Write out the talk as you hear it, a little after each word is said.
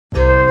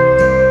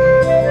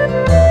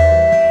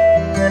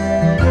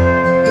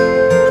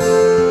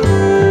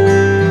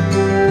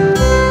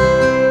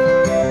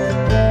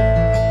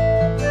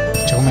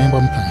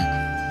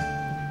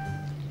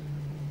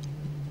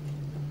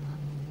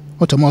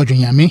mo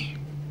dwunyame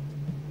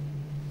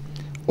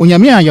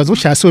onyame a yazo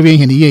hya so be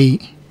hene yi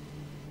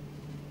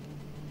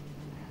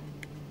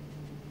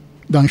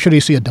don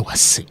hwere so yeda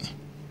wase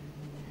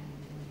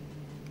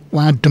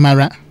wa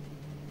dumara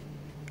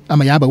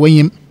ama ya ba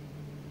wanyim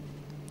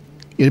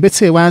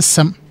yebetse wa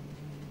sam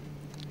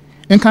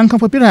enkan kan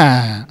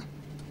popira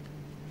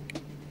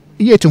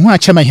yetu ho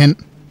achema hen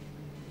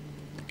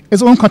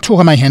ezo on kwato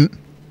ho ma hen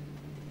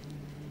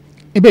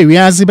ebe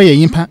wiazi be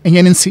yimpa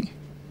enye nsi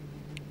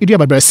idu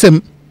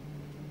ababrasem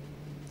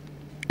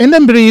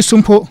endembere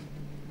sumpo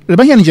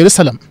reba hen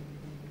Jerusalem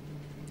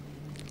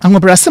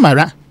angobrasem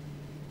ara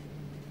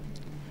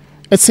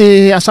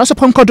etse asaso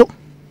ponkodo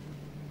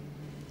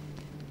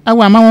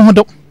awa ma ho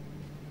hodo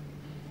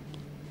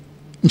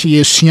nchi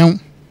yesuan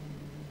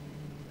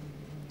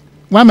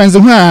wa manze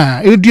ho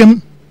a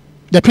eduam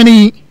da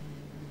pani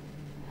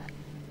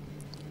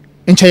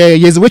nchi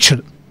yezwechir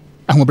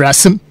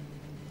ahobrasem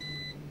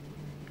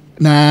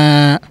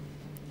na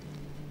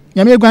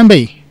nyame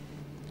gwanbe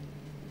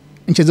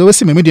nchi zo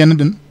wesi memedian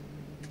den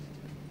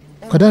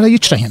kodara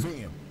yichira hen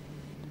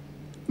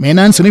me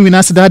nan so ni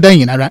winas dadan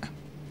yinara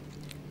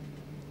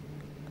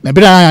na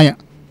bira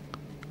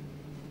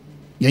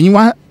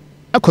yanyiwa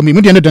akomi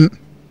median den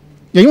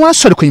yanyiwa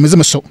sori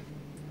kwimizim so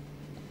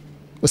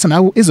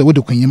wasana izo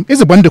wodu kwanyem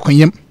izo bonde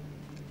kwanyem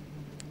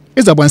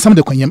izo bonsam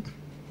de kwanyem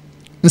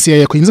nsi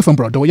ya kwanyem from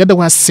brodo yada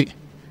wase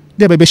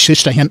de bebe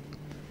shishira hen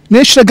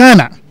na shira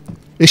Ghana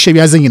ehye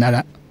wiaze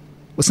nyinara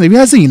wasana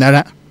wiaze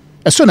nyinara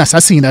eso na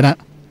asase nyinara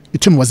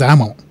itum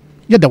wazama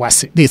yada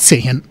wase de tse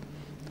hen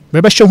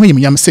bebe hwe ho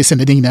yimnyam sese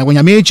na de nyinara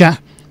wonya meja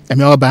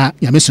ame oba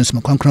ya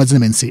mesunsum konkron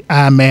dzimensi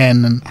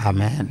amen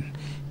amen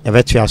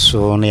ebetu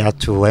aso na ya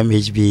to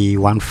MHB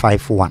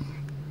 151.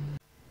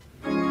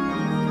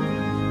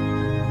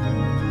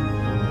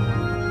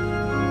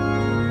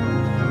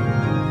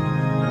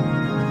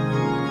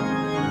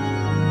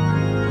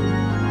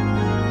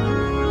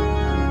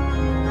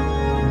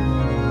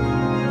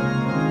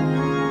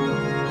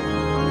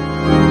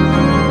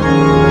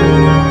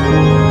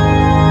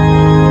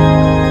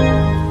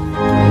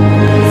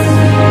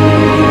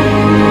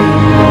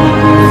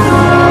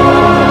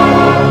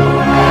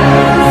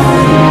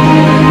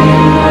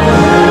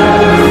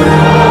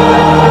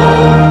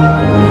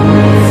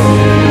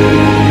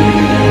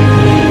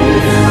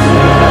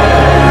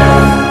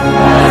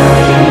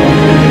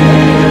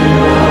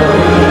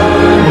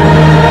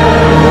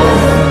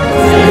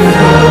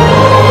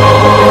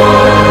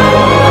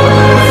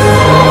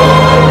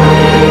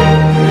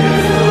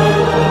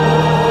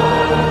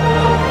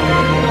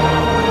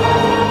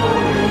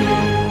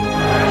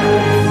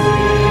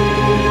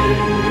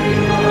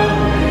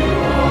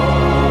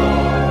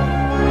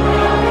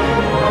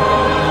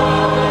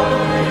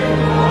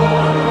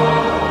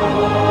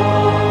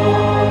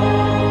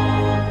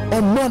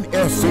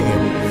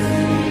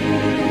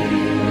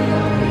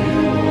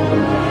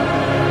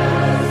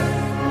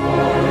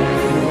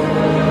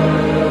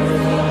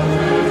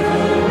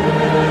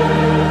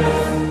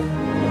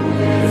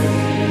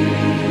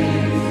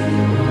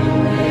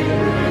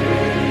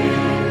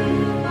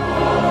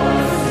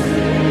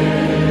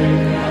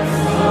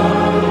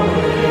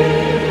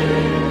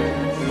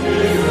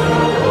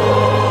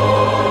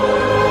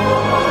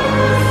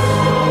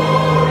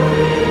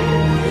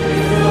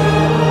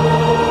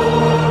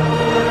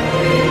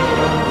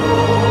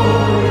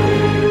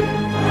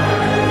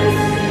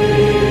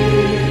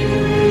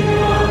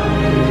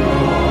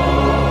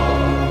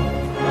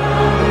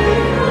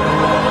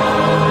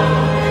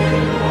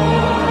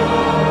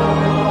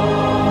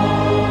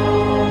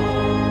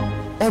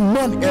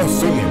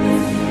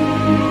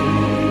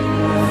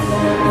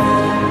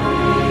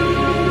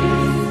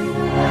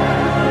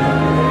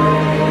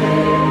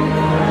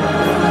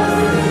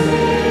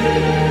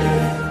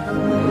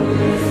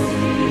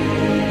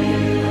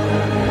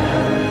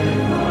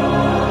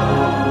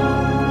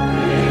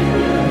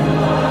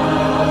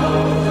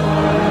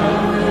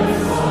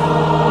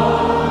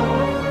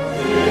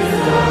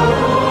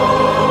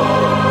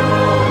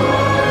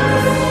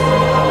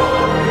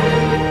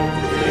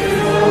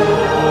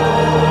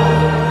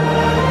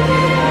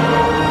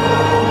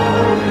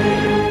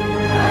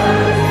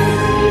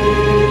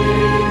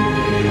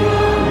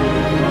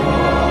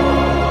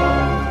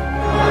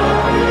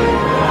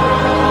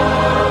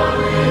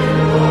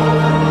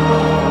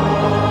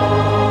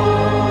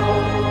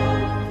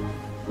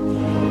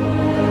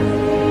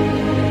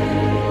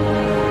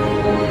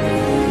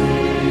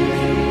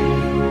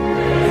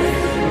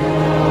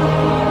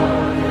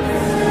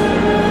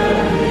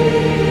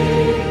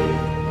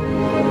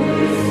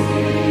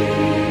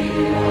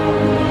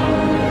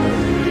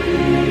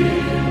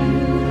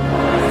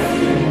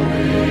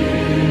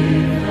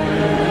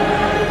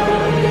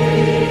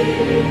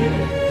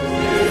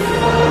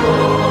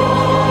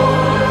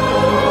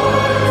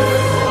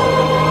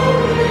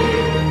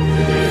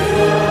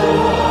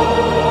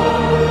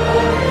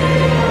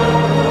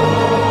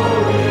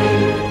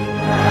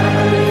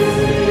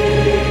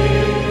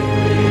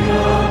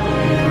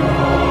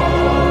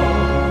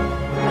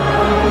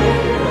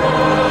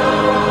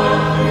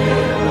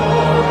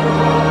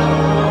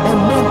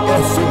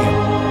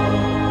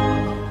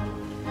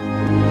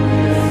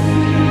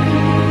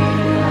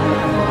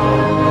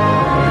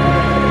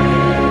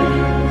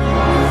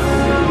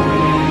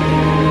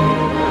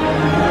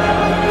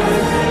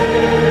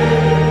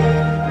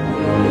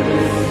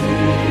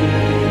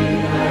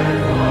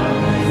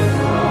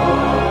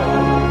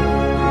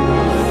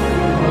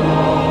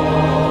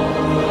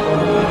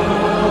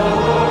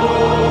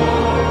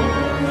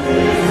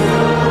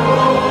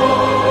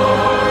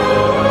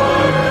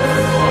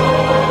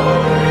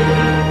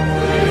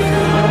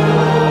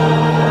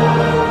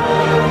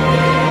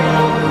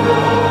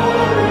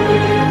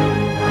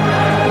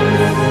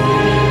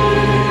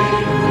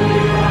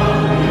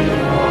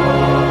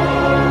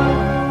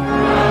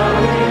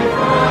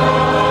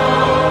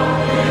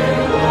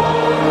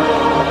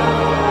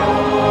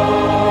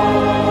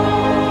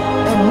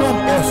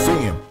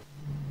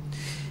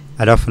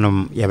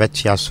 adofnom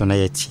yebetua so na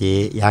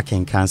yetie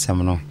yakenkan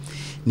sem no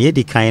ne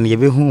edi kan ye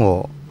behu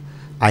o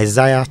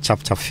Isaiah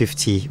chapter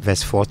 50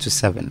 verse 4 to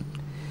 7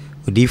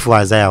 odifo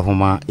Isaiah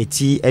homa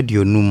eti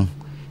aduonum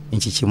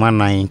nchichima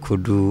 9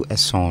 kodu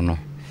eson no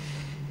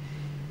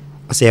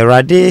ase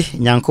Awurade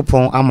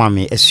Nyankopɔn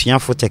amame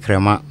asuafo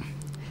tekrema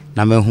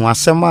na mehu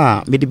asɛm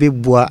a mede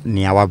bebua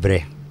ne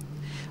awabre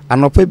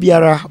anopa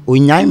biara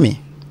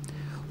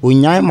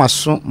onyan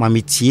maso ma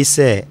metie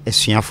sɛ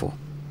asuafo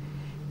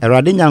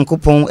Awurade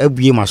Nyankopɔn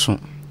abue maso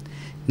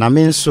na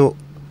me nso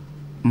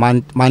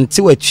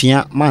mante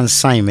watua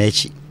mansan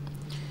machi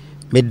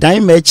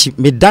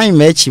medan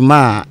machi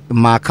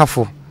ma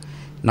kafo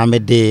na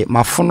mede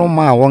mafono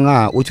ma wɔn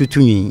a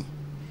otutunwi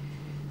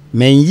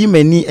menyi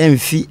mani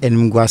emfi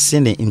enimguase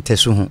ne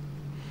nteso ho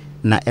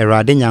na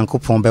Awurade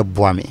Nyankopɔn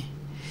bɛboa me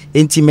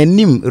enti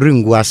manim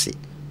ringuase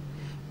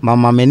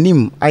mama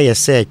manim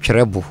ayese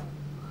twerebo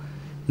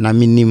na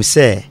minim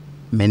sɛ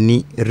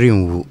mani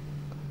rinwu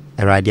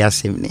Awurade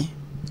asemni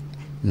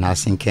na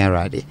sinken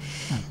Awurade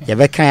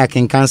yɛbɛkan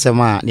akenkan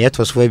sɛm a ne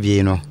yɛtɔso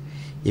abie no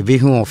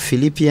yɛbɛhu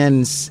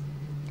Philippians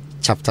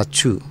chapter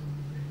 2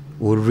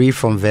 we'll read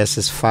from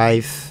verses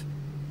 5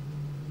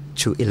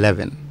 to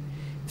 11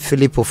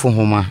 Philippo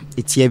fohoma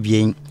etia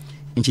bien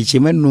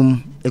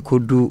nchichemanum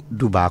ekodu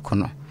dubaako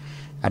no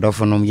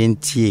adofonom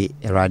yentie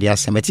Awurade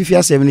asɛm atifi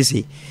asɛm ni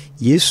se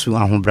Yesu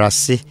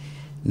ahobrase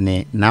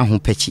ne na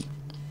ahopachi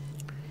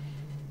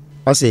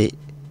ɔse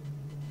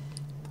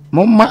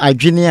momma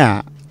adwene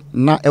a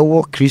na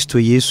ɛwɔ Kristo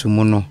Yesu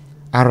mu no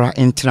ara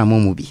entra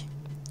mu bi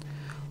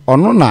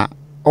ɔno na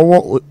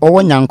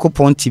ɔwɔ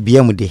Nyankopɔn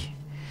tibia mu de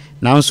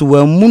nanso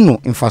wamu no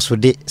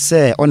mfasode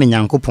sɛ ɔne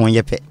Nyankopɔn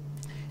yɛpɛ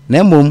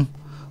na mmom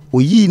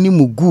oyi ni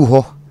mugu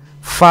hɔ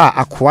fa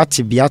akoa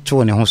tibia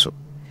to ne ho so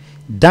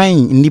dan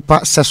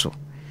nipa seso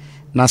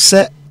na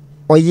sɛ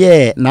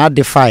ɔyɛ na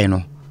adefai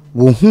no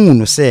wo hu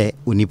no sɛ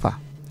onipa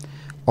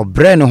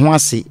ɔbrɛ ne ho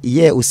ase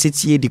yɛ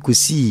osetie de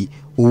kosi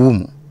owu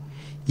mu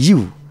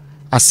yiw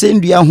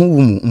asendua ho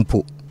wu mu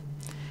mpo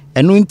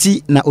ɛno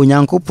nti na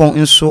Onyankopɔn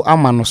nso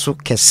ama no so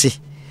kɛse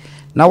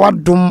na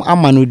wadom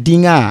ama no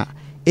din a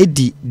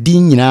edi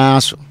din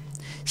nyinaa so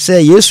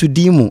sɛ Yesu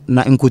din mu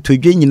na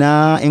nkotodwe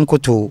nyinaa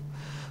nkoto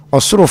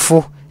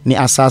osorofo ne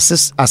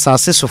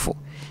asase sofo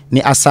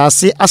ne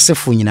asase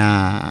asefo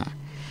nyinaa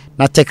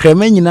na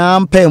tekrema nyinaa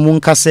mpa mu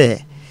nka sɛ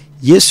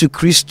Yesu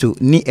Kristo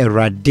ni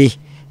Awurade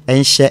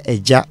enhye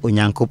agya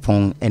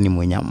Onyankopɔn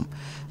animonyam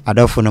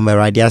adofo no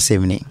Awurade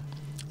asemni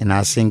na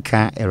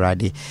asenka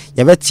Awurade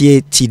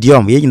yabetie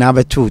tidiom ye nyina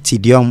beto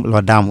tidiom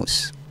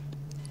Lodamus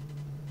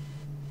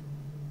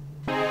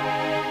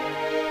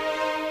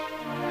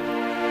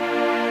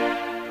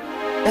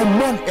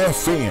Oman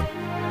FM.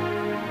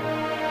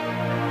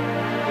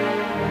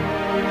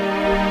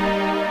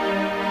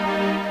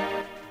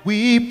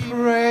 We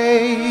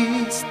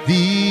praise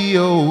thee,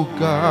 O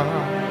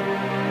God.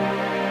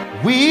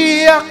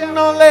 We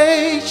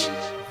acknowledge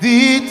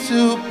thee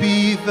to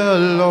be the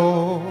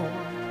Lord.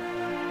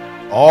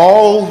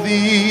 All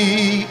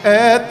the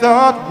earth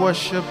doth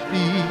worship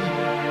thee,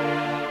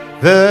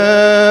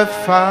 the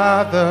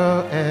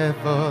Father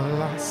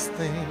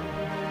everlasting.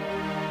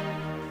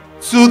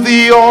 To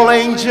thee all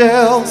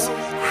angels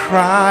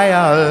cry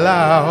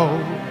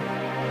aloud,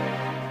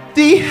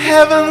 the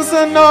heavens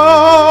and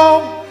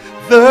all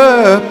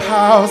the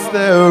powers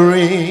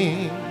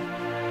therein.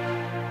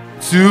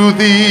 To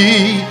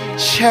thee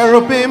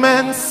cherubim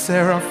and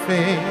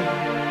seraphim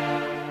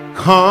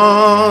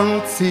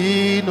continually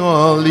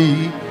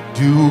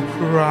do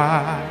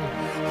cry,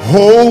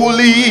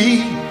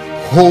 holy,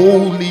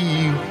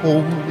 holy,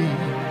 holy,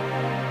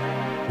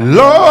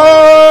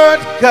 Lord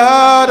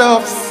God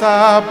of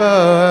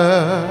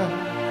Sabbath.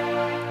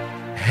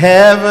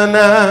 Heaven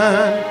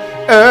and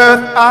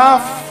earth are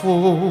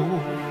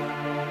full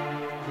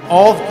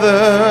of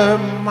the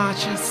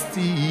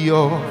majesty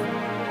of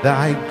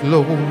thy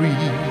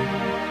glory.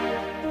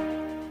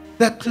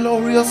 The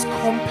glorious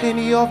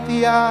company of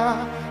the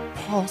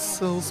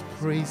apostles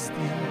praise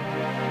thee.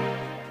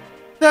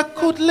 The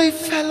goodly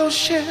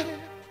fellowship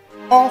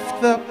of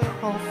the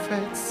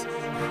prophets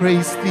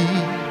praise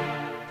thee.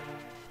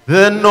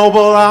 The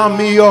noble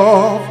army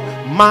of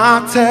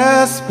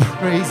martyrs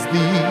praise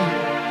thee.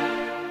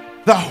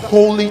 The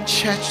holy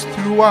church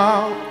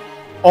throughout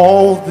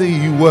all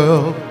the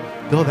world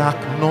doth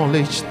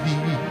acknowledge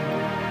thee.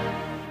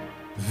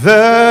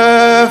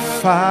 The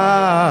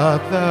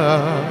Father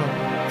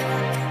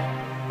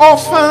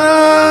of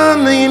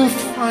an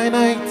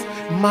infinite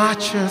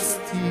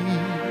majesty,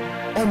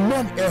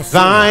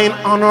 thine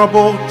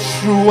honorable,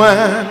 true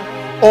and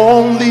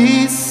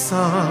only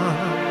Son,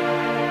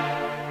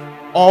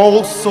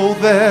 also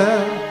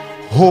the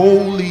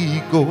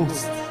Holy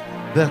Ghost,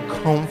 the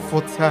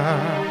Comforter.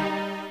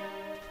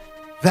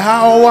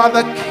 Thou art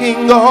the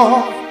King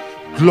of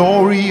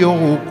glory,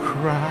 O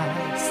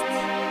Christ.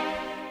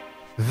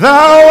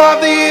 Thou art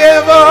the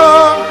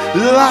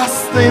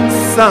everlasting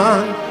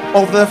Son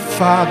of the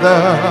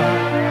Father.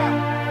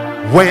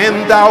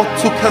 When thou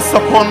tookest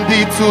upon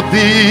thee to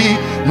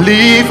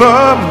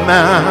deliver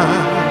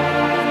man,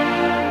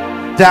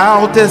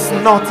 Thou didst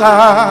not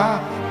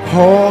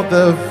abhor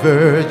the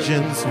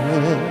virgin's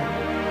womb.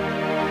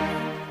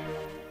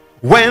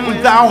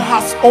 When thou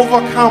hast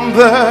overcome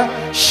the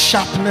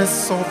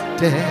sharpness of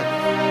death,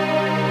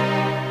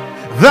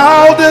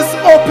 thou didst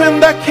open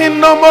the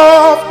kingdom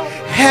of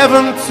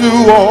heaven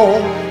to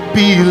all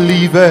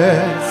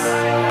believers.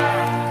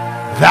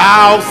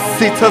 Thou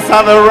sittest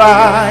at the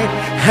right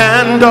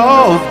hand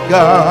of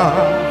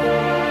God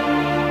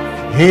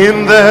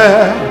in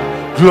the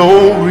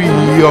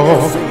glory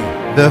of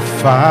the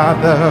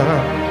Father.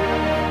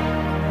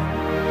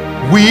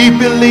 We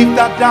believe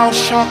that thou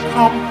shalt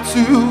come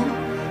to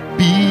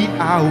be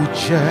our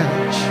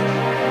judge.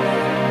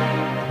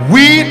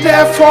 We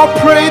therefore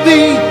pray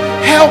thee,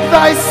 help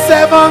thy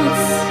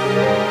servants,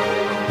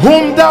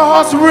 whom thou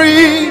hast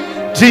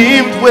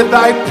redeemed with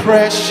thy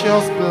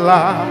precious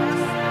blood.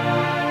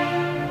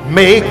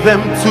 Make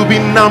them to be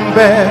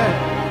numbered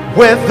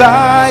with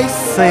thy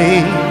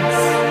saints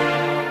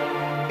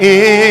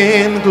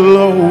in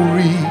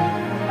glory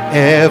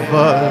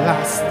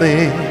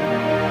everlasting.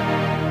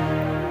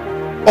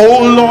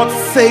 O Lord,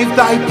 save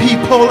thy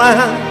people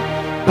and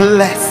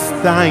bless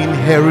thine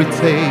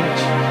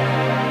heritage.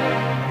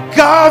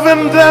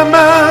 Govern them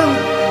and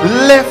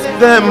lift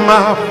them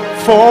up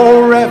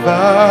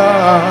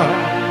forever.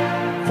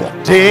 For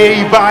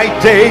day by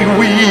day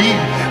we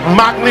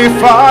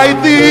magnify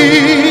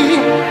thee,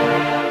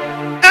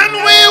 and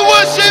we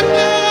worship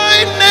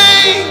thy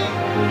name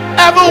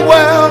ever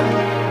well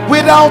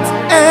without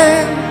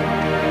end.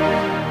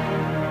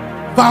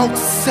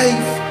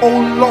 Vouchsafe, O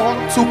Lord,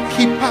 to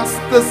keep us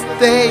this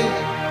day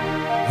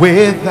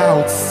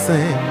without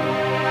sin.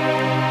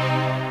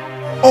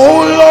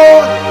 O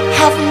Lord,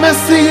 have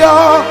mercy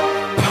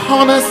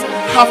upon us,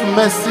 have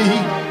mercy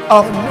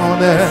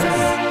upon us.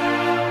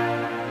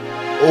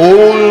 O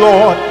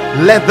Lord,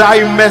 let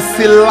thy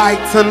mercy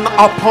lighten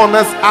upon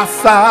us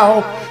as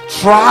our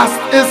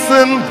trust is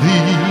in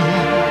thee.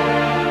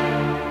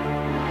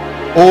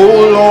 O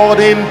Lord,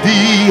 in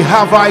thee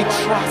have I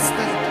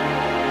trusted.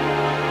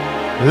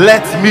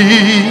 Let me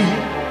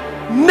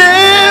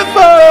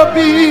never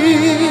be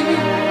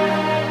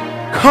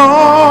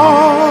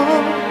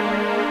confounded.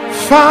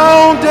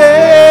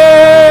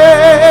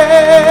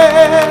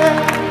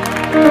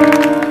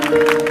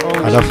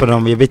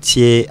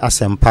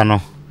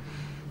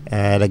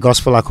 The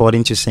Gospel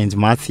according to St.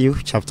 Matthew,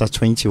 chapter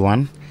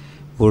 21,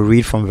 we'll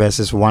read from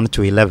verses 1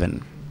 to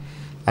 11.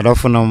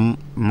 Adofonum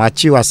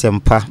Matthew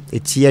asempa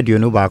etie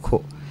duonu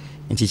baako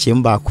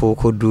ntichiem baako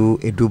kodu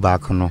edu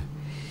baako no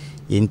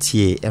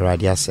yentie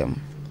Awurade asem.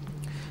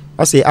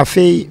 Ose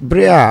afei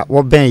bre a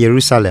wo ben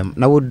Jerusalem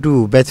na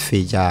wodu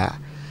Bethphage a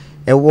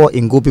ewo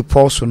Ngobi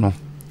Pulse no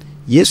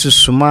Yesu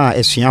suma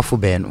esuafo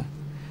be no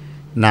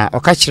na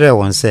oka kire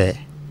won se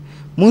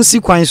munsi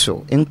kwan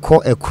so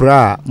enko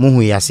ekura a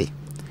muhu yase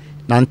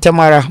na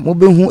ntemara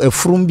mobehu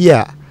efurum bi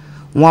a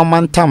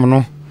nwamantam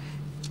no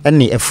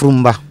ene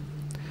efurumba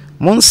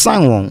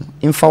monsan won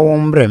imfa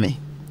won breme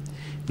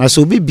na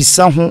so bi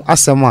bisa ho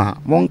asem a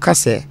monka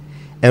se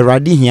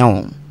Awurade hia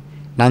won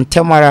na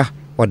ntemara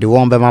ode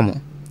won bema mo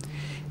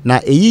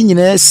na eyi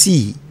nyina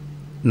si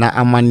na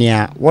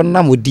amania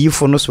wonna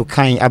modifo no so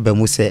kan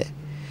abamu se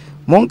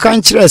monka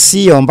nkira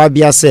si yon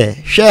babia se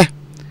hwe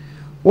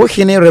wo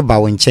hene reba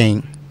won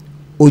chen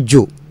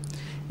ojo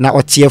na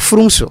otie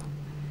furum so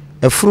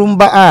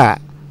efurumba a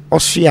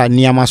osua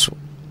niama so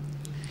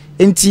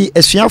enti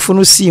esuafo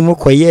no si mu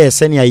koye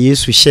senia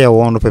Yesu hye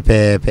won no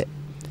pepepe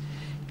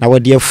na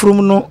wode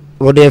efurum no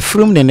wode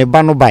efurum ne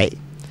ba no bai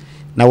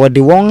na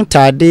wode won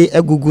tade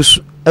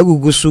agugusu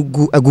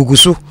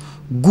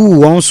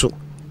gu won so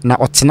na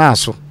otena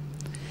so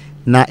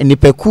na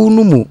nipaku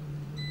no mu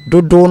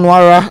dodo no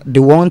ara de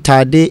won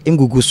tade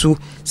ngugusu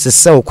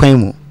sesɛ kwan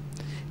mu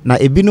na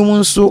ebinum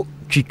nso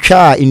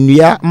twitwa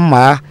nnua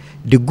mma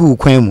de gu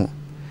kwan mu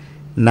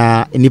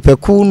na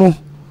nipaku no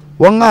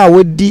won a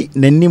wodi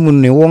nanim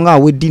ne won a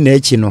wodi na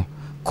achi no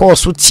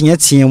kɔɔso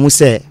teatea mu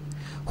sɛ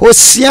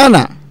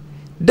Hosiana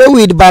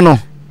David ba no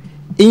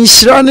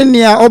inhyira ne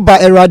nea ɔba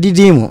Awurade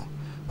din mu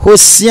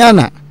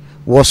Hosiana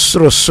wɔ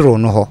soro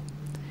no hɔ.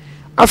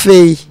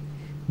 Afei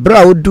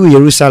bra wodu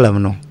Jerusalem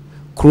no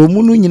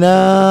kromu no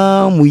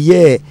nyinaa mu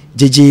yɛ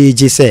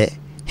jejeje sɛ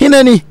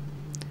hinani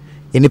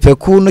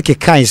enipaku no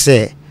kekan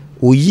sɛ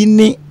oyi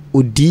ne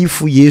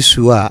odiifu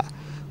Yesu a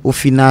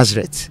ofi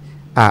Nazareth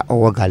a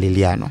owo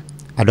Galilea no.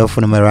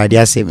 Adolfo no Awurade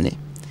asɛm ne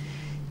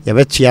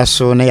yɛbɛtua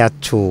so na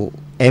yato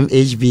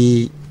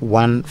MHB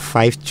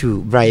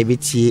 152 bra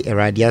yɛbɛtie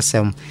Awurade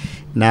asɛm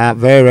na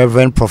very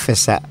reverend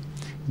Professor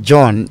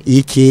John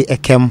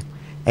Ekem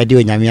edi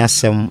onyame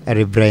asɛm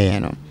erebrɛ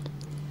no.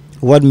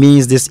 What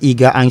means this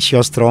eager,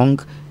 anxious throng?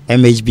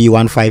 MHB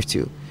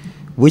 152,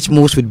 which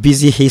moves with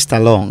busy haste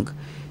along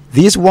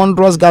these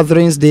wondrous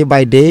gatherings day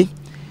by day.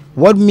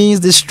 What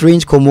means this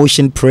strange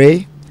commotion,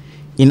 pray?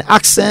 In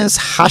accents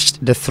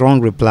hushed the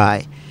throng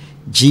reply,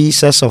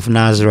 Jesus of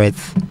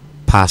Nazareth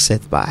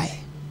passeth by.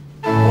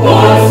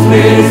 What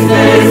means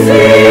this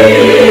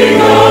eager,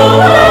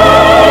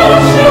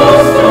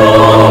 anxious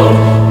throng,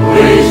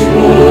 which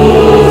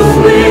moves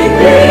with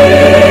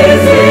haste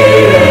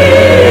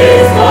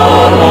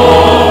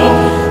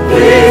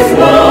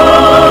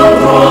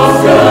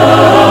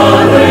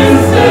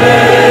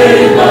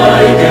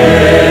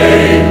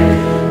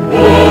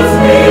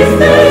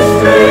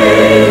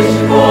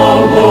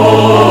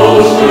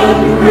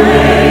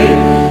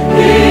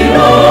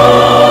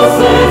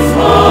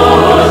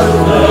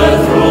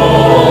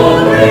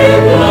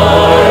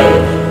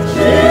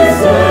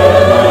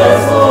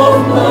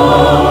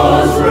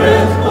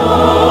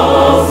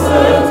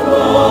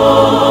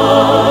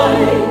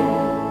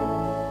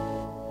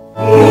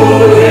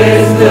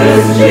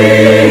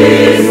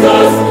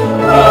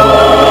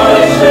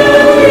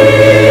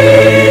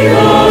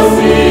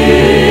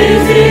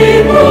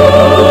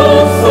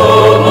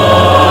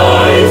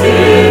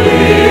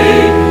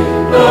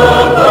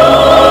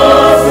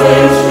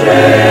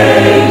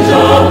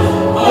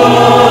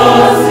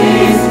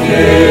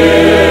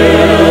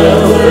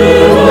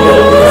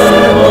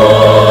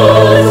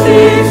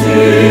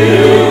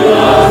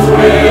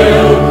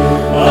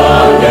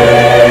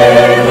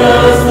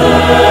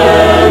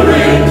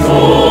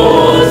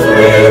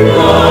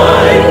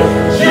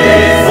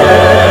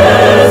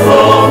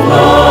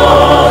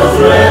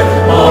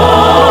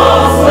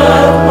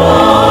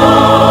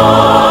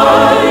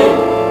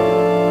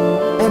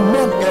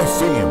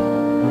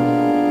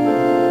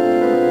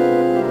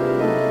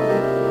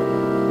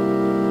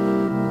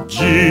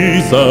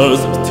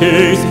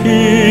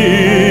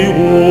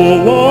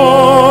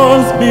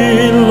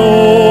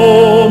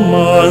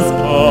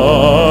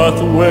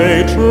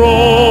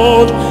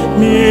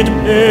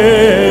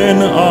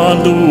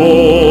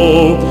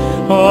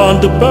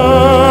and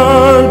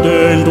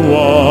burdened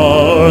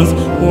ones,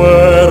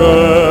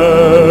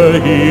 where'er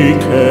he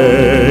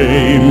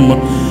came,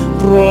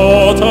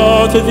 brought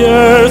out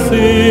their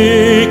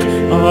sick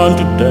and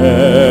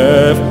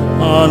deaf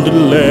and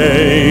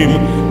lame,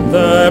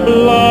 the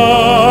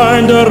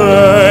blind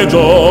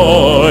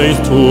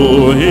rejoiced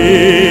to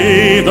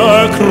hear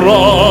the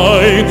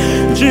cry,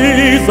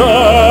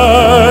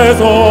 Jesus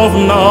of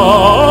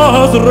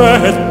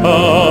Nazareth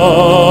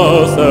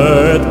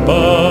passeth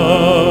by.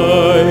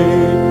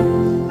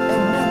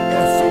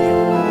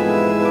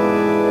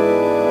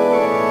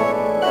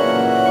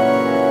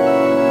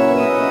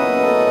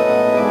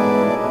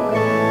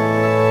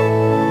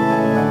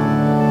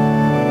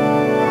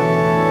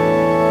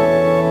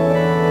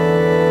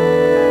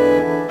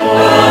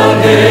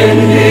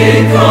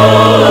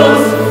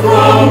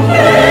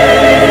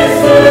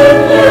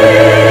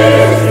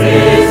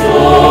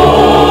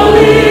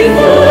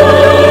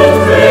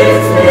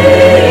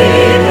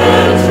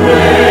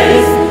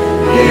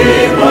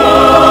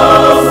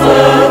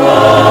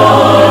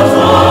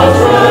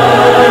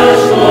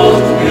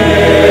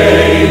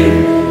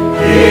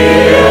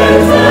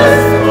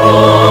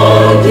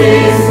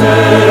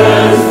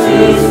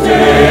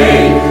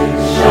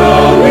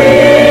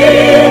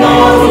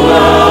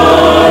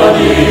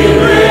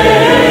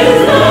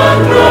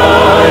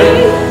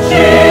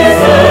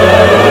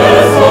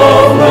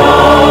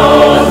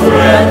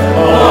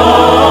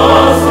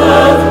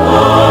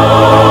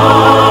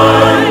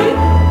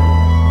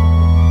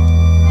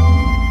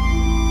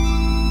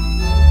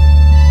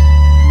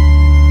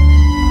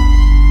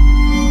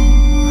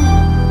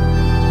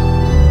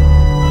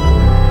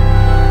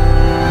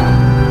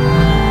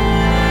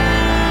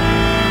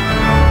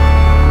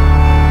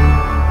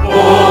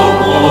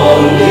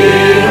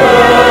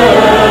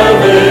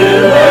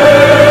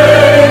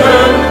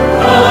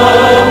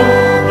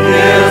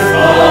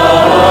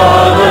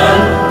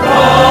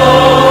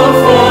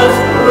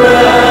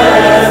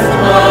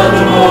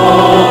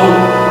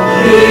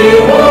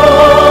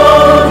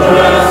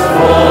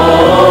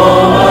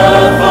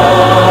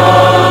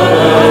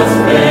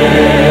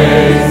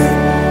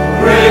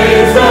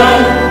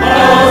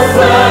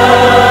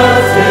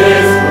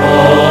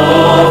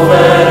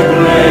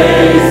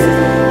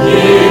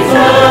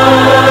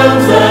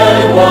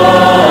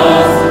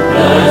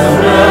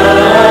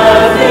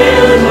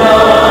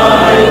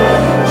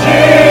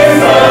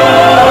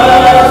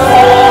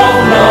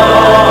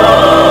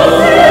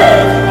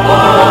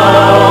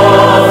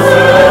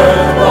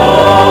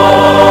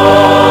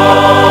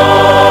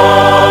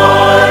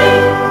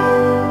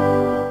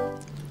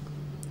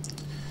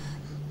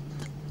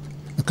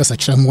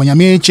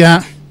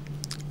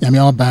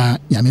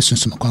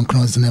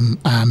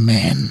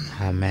 Amen.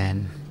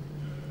 Amen.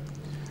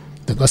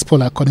 The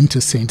Gospel according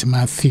to St.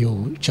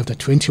 Matthew, chapter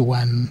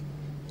 21,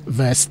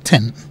 verse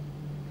 10.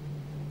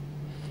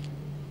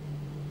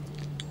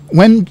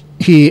 When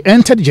he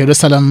entered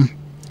Jerusalem,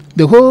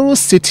 the whole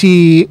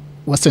city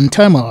was in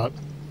turmoil,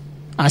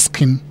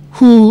 asking,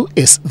 "Who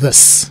is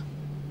this?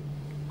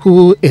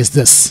 Who is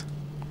this?"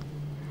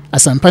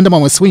 As I'm Pandama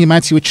was swinging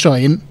Matthew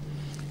Troy,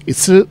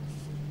 it's a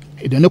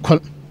don't know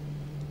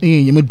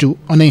you do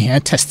on a hair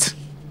test.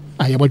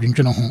 I have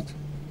drinking home.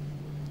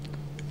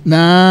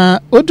 Na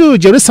odu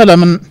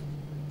Jerusalem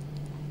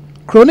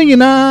kroni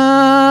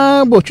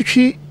na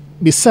bochuchi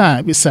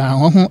bisa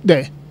ho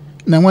de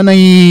na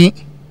wanai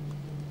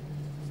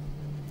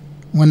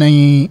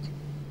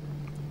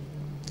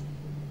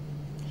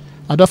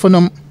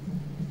adofonom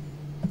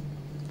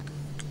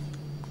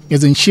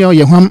yezinchio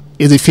yeham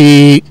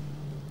yezifi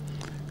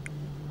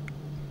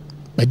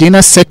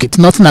Medina Circuit,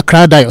 Northern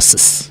Accra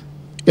Diocese,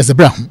 is the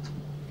brown.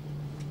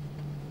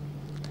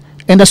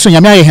 And the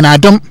Sunyamia in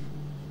Adam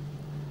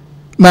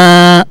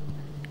Ma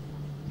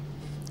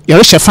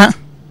Yerishafa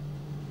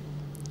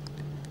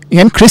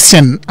Yen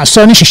Christian, a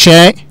Sony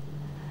share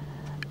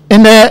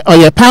in the or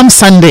your Palm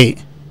Sunday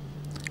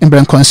in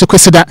Brancon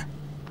Suquisida.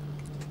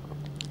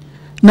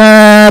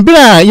 Na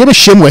Bra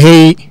Yerishim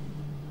Wahe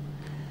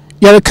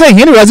Yerika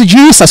Henry as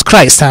Jesus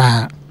Christ.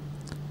 I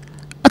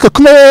could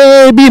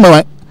come be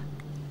more.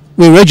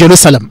 We read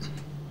Jerusalem.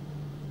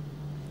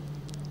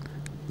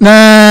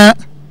 Na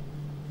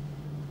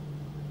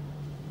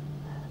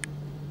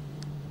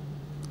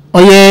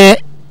oye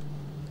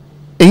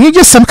you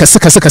just some kasa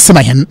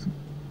mahen.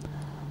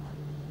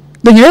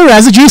 Then you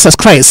realize Jesus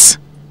Christ.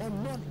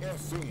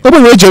 We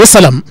read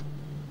Jerusalem.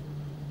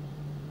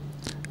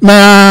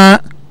 Na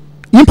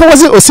yimpa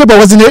was it Oseba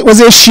was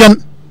a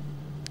Shian.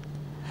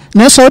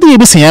 Na so the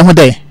be say ho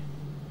dey.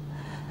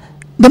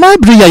 The my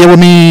bria you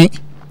me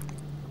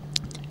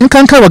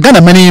nkanka wa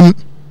Ghana manim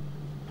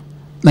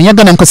na ya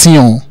Ghana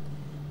nkosinyo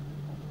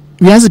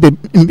wiase be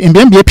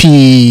mbia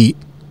pi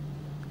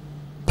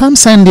Palm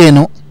Sunday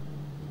no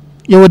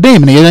ye wodai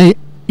me ye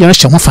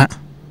hye ho fa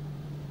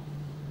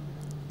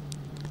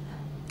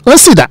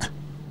osida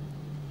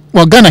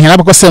wa Ghana hena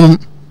bakosem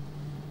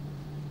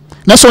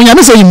na so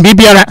nyame so yim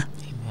bibiara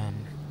amen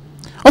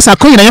osa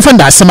ko yina yefa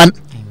nda aseman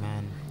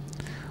amen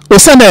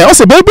osanda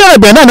osa bibiara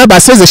be na ba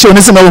seze hye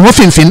oni sema wo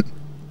finfin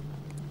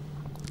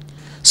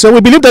So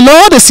we believe the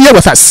Lord is here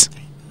with us.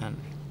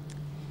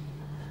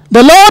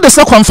 The Lord is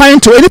not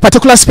confined to any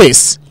particular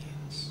space.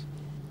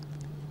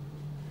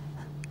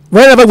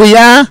 Wherever we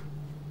are,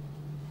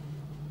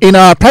 in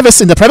the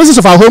privacies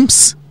of our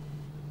homes,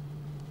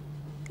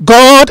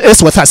 God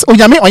is with us.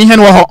 Onyame onye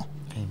no ho.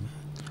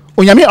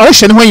 Onyame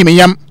orehye ne ho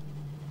yimyam.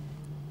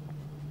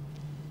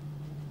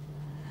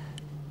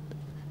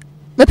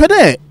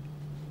 Mepede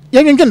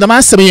yengen da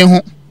masebe yen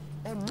ho.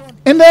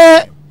 In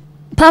the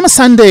Palm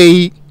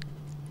Sunday,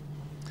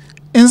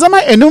 in zama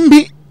enum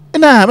bi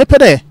na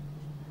mepede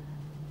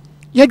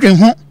yedwen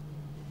ho.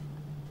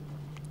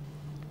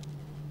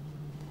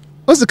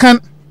 Ozikan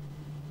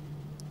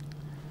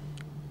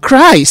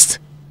Christ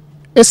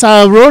is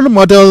our role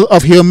model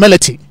of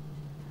humility.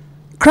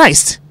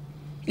 Christ,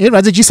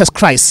 Jesus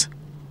Christ,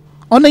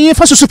 on the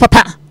first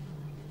papa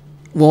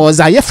was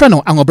a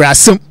yefrano and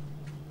obrasum.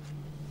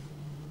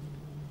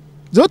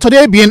 Though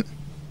today being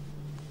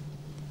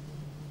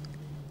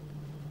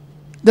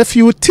the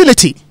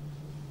futility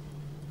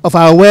of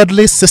our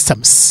worldly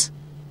systems.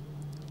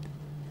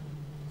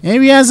 And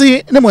we are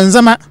the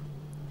Nemonzama,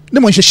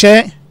 Nemon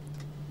share.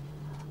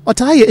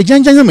 Otaye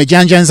ejanjanza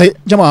mejanjanza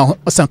jama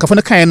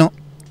osankafona kaino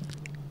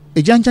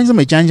ejanjanza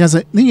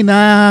mejanjanza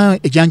nina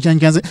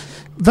ejanjanza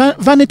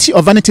vanity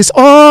of vanities,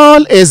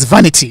 all is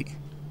vanity.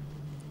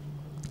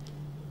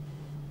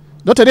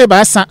 Dr.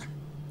 Debasa,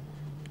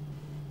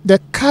 the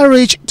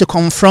courage to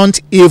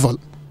confront evil.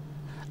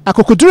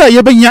 Akokudura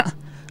yebenya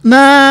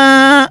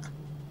na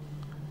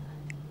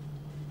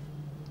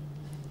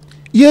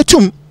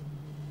yetum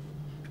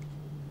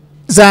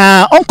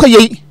za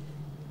onkoye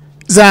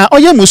za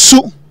oye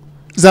musu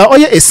za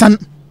oye esan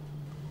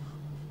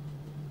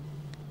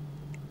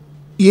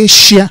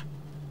yeshia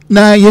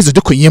na yezu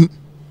dukunyem.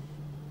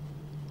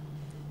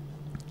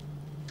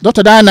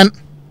 Dr. Danan,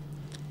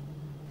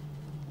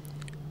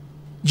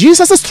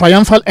 Jesus'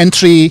 triumphal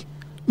entry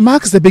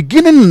marks the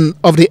beginning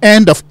of the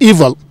end of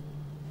evil.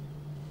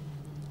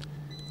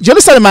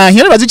 Jerusalem,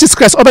 here was Jesus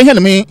Christ over here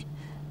me.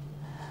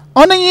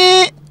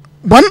 Only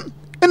one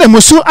in a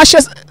musu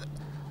ashes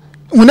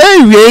when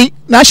I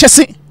na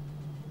ashesi.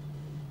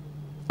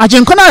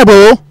 Ajenkona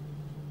ebo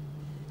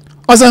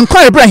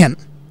ozankwa Ibrahim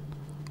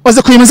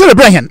ozakuyimiza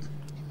Ibrahim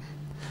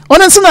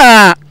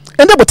onansina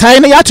ende botai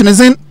na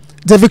yatunizin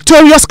the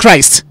victorious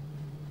Christ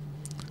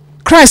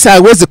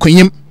always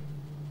kuyim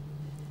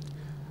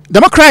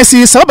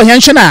democracy sababa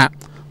yanshina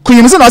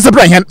kuyimiza na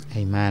Ibrahim.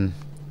 Amen.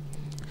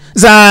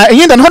 Za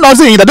yinda no na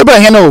ozin da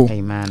Ibrahim o.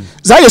 Amen.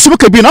 Za yesu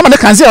buka bi no ma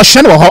kanze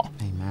ohye no ho.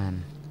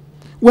 Amen.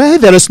 Where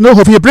there is no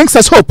hope, he brings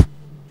us hope.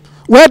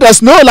 Where there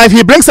is no life,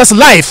 he brings us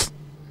life.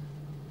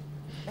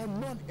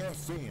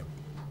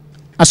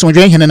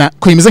 Asomdwe hinena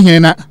kuyimiza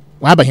hinena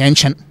wa ba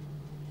hianchen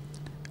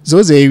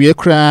zoze ewie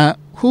kra.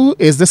 Who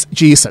is this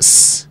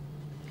Jesus?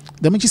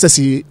 The Jesus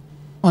is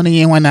on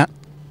yen wana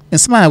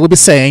nsema we be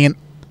saying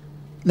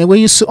na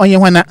we use on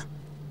yen wana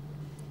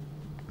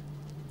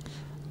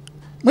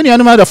many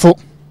anu madafo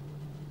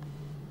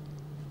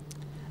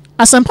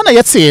asampa na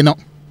yetse no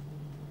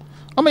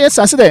o ma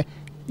yetse ase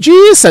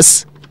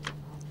Jesus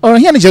or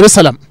here in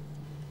Jerusalem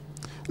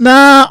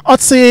na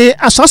otse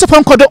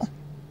asosopon kodo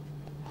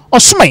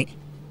osumai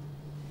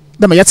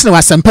the my yet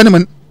was some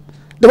penman.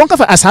 The one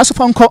of as house of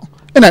uncle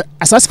and a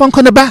assas funk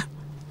on the bar.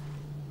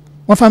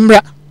 One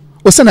famra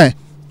was an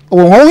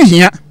oh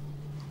here.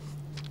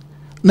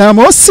 Now,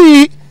 most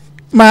see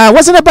my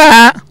wasn't a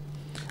bar.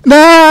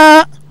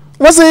 Na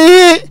was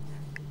a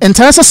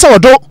entire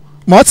sourdough,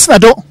 mots na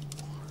do.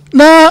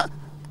 Na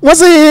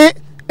was a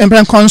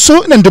emblem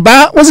consul and the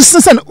bar was a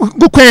sister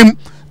good claim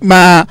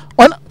ma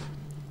on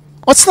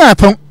what's not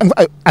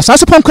as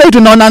house upon quay to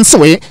non answer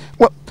way.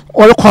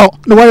 Or call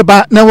no worry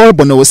about no worry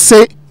no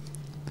say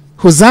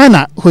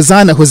Hosanna,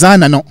 Hosanna,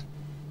 Hosanna no.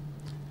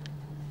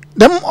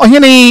 Them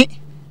ohini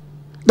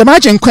the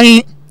margin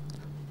queen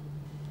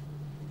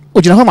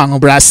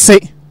Ujinahoma Brass say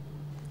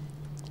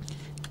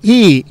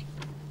he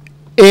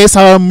is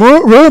our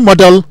role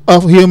model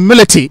of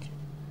humility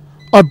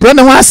or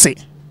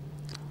Brenawasi.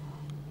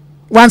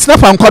 Once not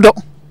from Kodo,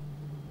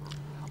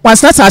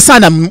 once not a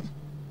sanam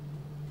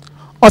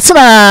or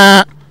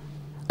sana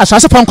a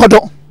sasapon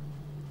Kodo.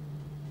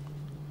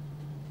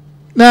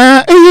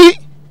 Na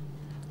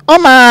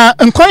oma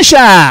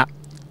nkonsha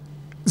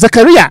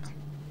Zakaria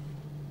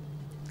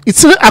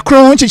itiri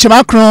akron chichima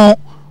akron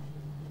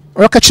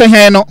rokache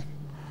hen no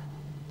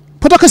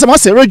Potokasa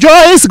must say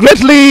rejoice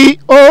greatly,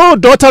 O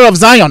daughter of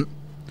Zion,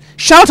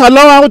 shout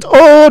aloud,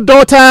 O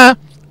daughter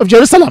of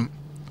Jerusalem.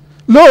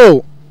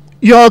 Lo,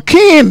 your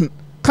king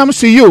comes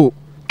to you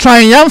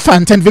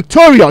triumphant and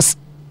victorious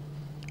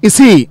is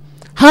he,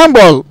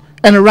 humble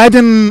and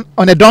riding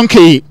on a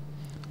donkey,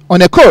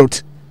 on a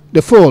colt,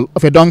 the foal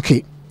of a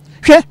donkey.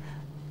 She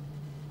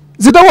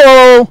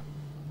Zido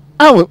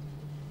aw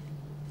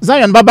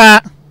Zion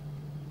baba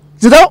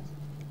Zido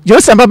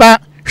Jerusalem baba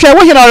she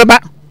wo hin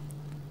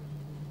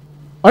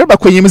oreba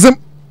kwenyimzim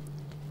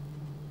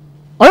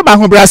oreba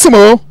ho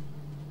brasimo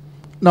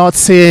na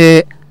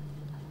otse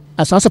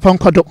asasopon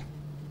kodo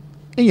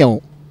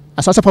enyo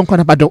asasopon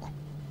kodo bado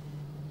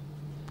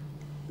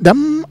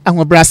dam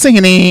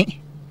ahobrasehene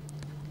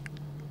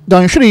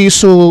don hwere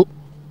so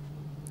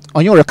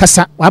onye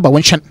rekasa wa ba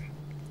wonchen.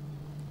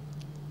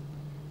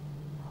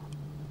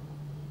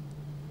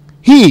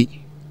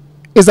 He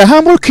is a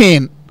humble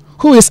king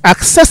who is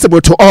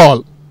accessible to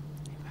all,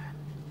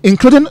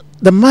 including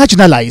the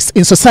marginalized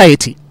in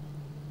society.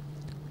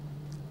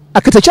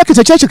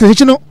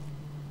 Akitacha no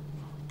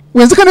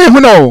when zikana hu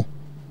no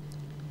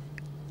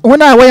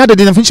when I were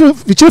the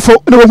future for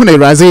no hu na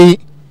razi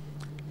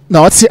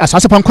na oti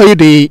asase pankwa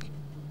yi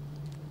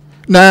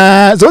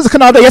na zo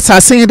zikana odo yesa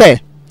asen de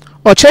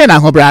o che na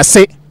ho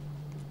brase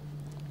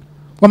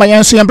wama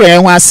yanso yambra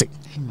yan ase.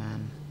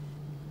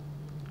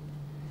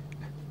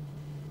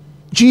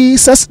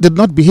 Jesus did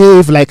not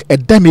behave like a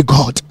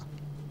demigod.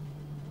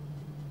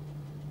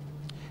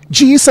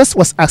 Jesus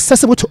was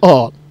accessible to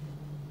all.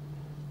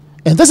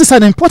 And this is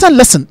an important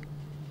lesson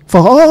for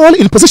all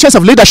in positions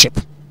of leadership,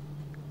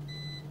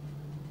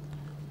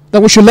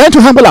 that we should learn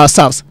to humble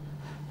ourselves,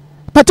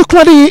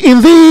 particularly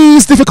in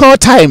these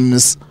difficult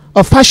times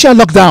of partial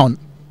lockdown.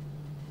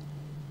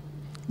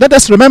 Let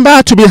us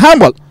remember to be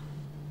humble.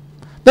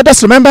 Let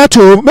us remember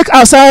to make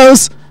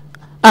ourselves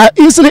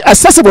easily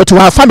accessible to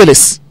our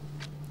families.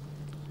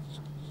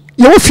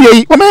 You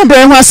fie woman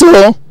brain was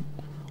so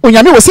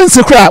onyame wo sense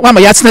kra wa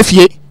ma yatena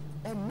fie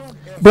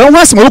brain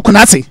was ma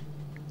wokunati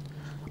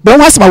brain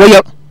was ma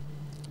woyo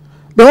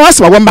brain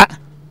was ma womba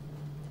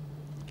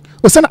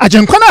osan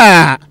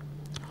agenkwana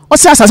o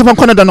se asase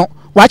pon do no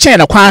wa chen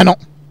na kwan no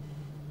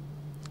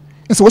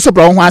nso wo so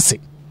brain ho ase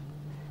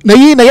na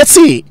yi na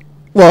yeti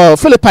wo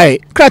Philippi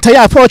krata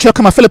ya approach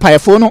kama Philippi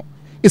fo no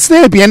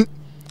isna bien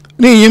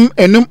ni yim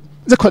enum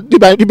ze ko di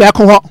ba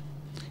ko ho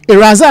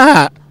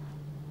eraza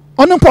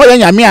onu po ya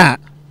nyame a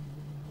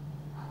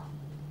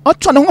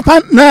oto ne ho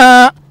pa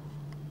na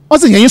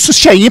oze yen su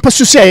hye yin pa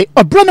su hye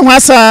obro ne ho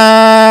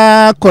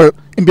asa kor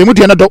mbemu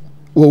de no do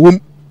wowum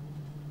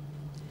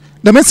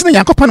da mensi na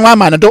yakopon wa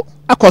ma ne do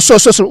akoso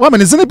so wa ma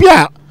ne zina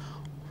bia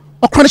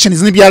okro ne hye ne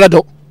zina bia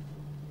do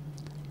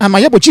ama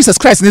yebo Jesus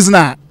Christ ne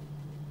zina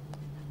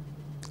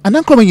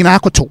anankro me nyina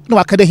akoto na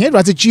wakade he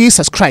razi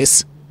Jesus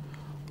Christ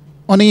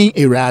oni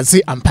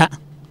erazi ampa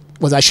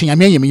was a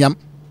hyenyame yemyam,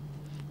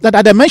 that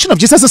at the mention of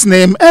Jesus'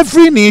 name,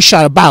 every knee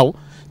shall bow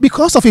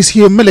because of his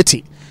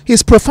humility,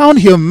 his profound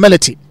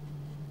humility.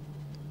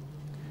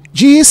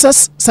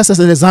 Jesus sets as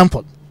an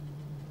example.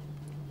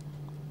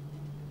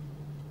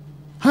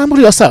 Humble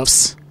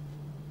yourselves.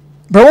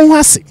 Bro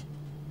wasi.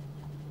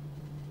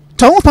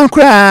 Tawo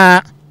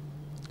pankra.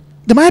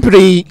 The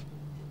Bible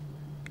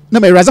na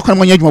me raza kwa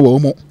mwenye juma wo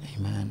mo.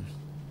 Amen.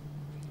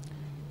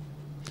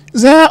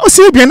 Za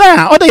osi bi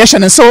na oda ye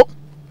hye so.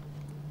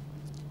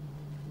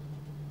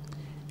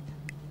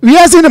 We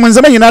are seeing the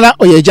Manzama Yinala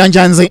or ye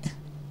Janjanzi.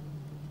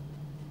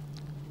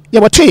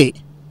 Yawate,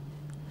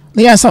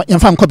 the answer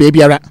Yanfam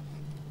Kobebiara.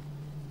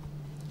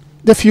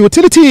 The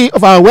futility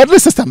of our worldly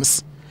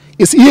systems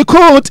is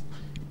echoed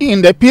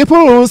in the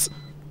people's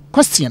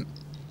question,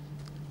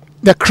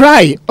 the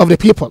cry of the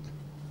people.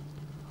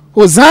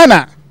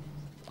 Hosanna,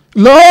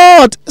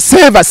 Lord,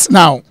 save us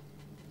now.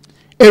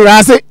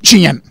 Eraze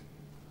Chinyan.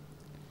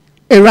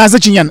 Eraze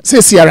Chinyan,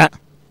 says Sierra.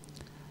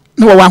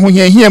 No one who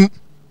hear him.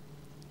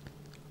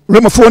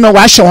 Remofo no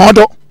wa hye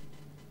wodo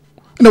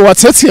no wa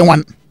tete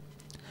wan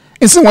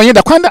ense wonye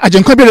da kwanda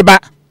agenkwa bi reba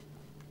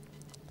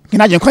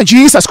ina agenkwa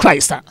Jesus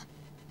Christ.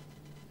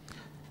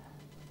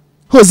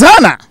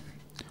 Hosanna,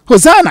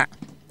 Hosanna.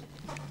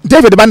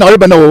 David ba na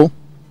oreba no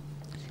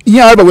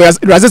iya oreba we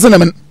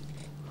razesanamen.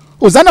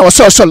 Hosanna was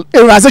so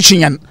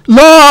erazechinyan.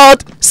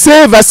 Lord,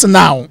 save us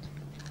now.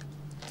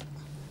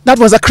 That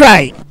was a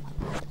cry.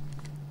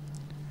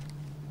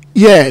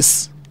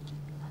 Yes,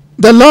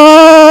 the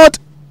Lord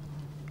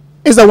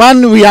is the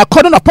one we are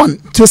calling upon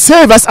to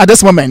save us at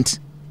this moment,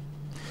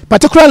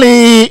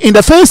 particularly in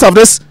the face of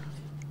this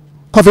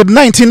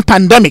COVID-19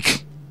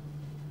 pandemic.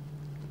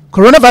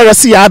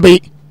 Coronavirus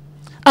yabe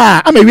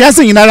I'm a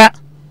reason inara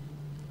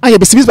I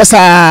be sibis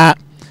basa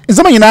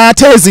nzama nyina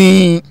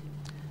tezi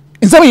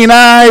nzama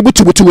nyina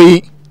ebutubutu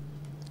we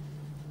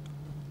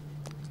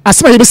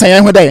asema yebisa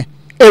yan ho dai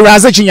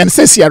eraza jinyan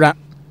sesiara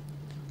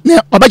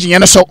ne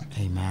obagjinyan so.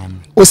 Amen.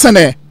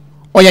 Osane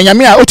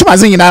oyanyame a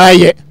otumaze nyina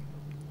ye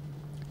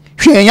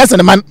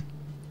man.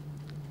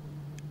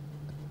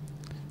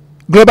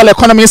 Global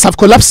economies have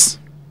collapsed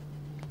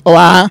or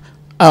are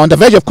on the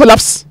verge of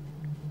collapse.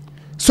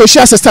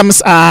 Social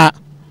systems have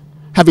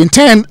been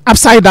turned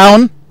upside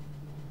down.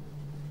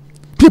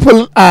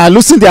 People are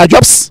losing their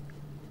jobs.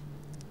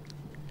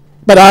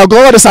 But our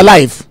God is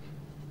alive.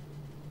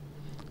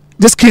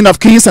 This King of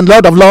Kings and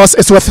Lord of Lords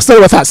is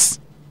still with us.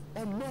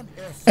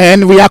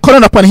 And we are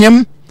calling upon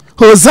him.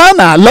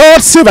 Hosanna,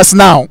 Lord, save us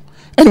now.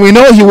 And we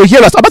know he will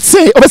hear us.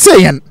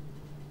 Obatseyen.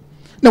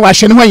 No, I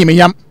shouldn't want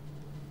you.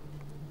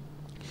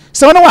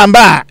 So no one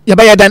ba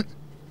yabaya dan.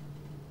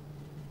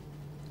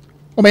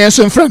 O mayan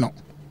so mfrano.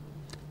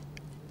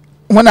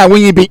 Wana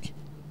wonyi bi.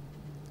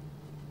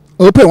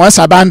 Open one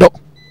sabando.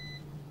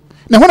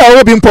 Na wana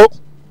wo bi mpo.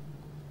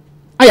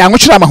 Aya anwo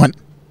kira ma hon.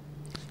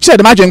 Kira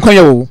de maje nkwan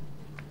ye wo.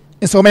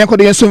 Nso mayan ko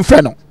de so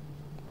mfrano.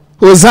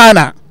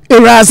 Hosanna,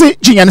 Erazi,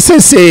 Jinyan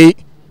Sensei,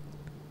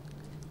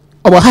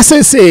 or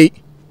Hassan say,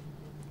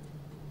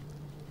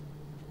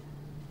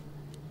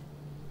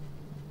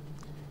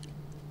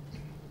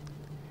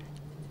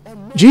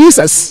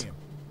 Jesus,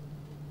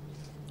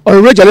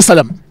 or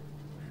Jerusalem,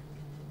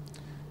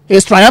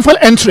 his triumphal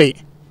entry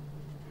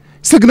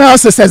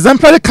signals his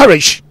exemplary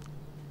courage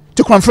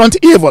to confront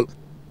evil.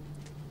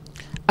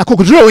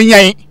 Akukudro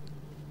nyai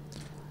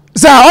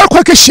za or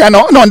kwa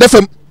kishano no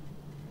ndefem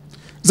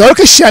za or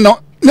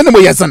kishano nene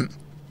moyezan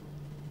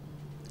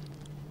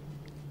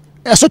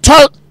eso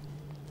tol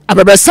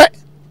abebrese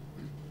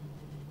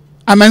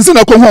amanzi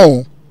na ko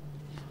ho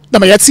da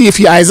ma yati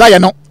ifi Isaiah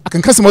no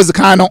akankase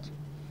mozika no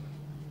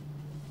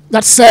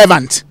that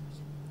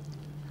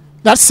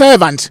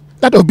servant,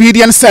 that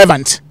obedient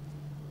servant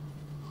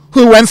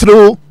who went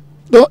through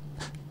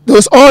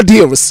those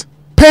ordeals,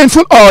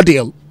 painful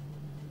ordeal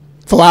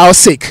for our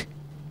sake.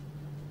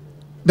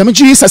 The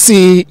Jesus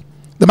see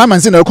the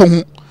man's in a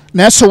kong,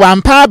 Neso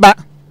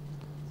Wampaba,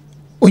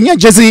 Unya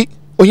Jezi,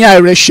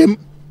 Unya Reshim,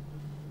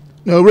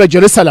 no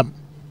Jerusalem.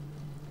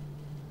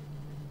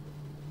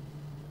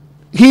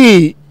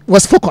 He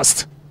was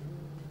focused,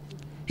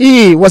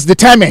 he was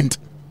determined,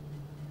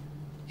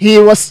 he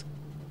was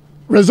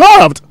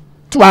resolved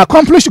to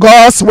accomplish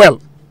God's will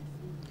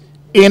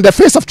in the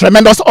face of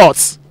tremendous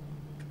odds.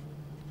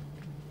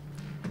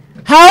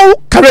 How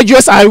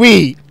courageous are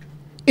we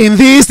in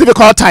these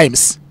difficult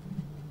times?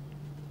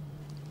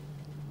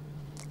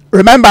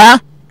 Remember,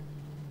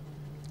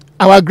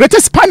 our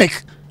greatest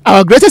panic,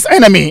 our greatest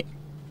enemy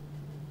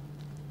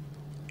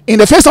in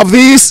the face of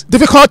these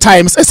difficult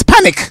times is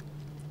panic.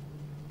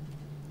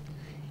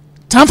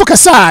 Time for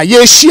kasa ye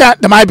shia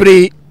the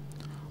mabri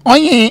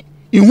onye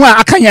inwa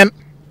akanyen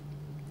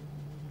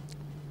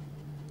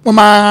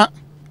Oma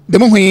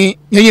demuhui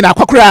yeyi na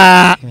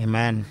kwakura.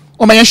 Amen.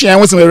 Oma yenshi yan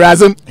wosem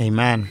razem.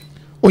 Amen.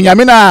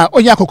 Onyame na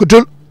onya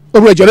kokudul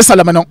obro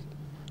Jerusalem no.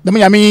 Demu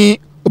yami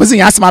obezi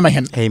yan asema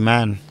mahen.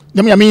 Amen.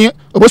 Demu yami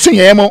obosun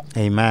yemo.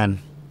 Amen.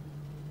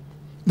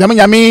 Demu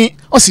yami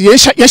osi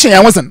yenshi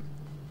yan wosem.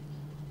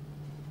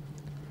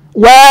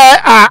 Where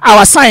are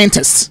our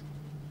scientists?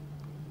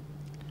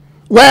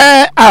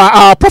 Where are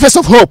our prophets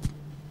of hope?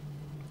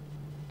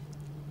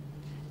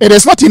 It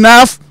is not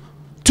enough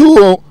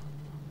to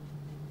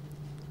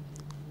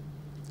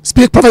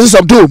speak prophecies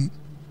of doom.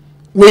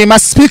 We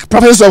must speak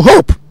prophecies of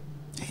hope.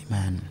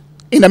 Amen.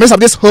 In the midst of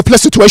this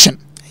hopeless situation.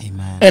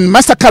 Amen. And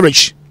master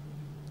courage.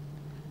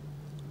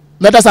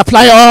 Let us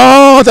apply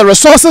all the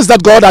resources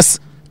that God has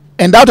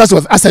endowed us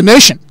with as a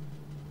nation,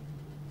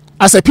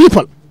 as a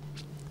people,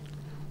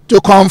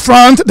 to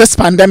confront this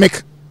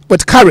pandemic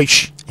with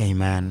courage.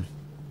 Amen.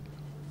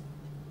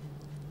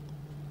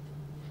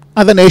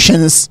 Other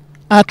nations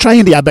are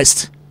trying their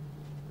best.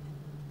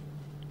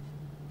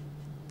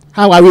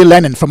 How are we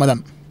learning from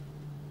them?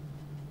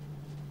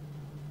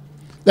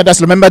 Let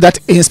us remember that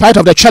in spite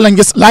of the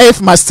challenges,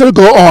 life must still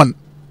go on.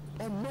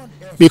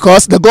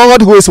 Because the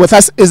God who is with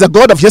us is the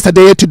God of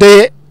yesterday,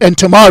 today, and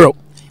tomorrow.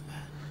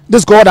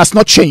 This God has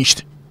not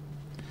changed.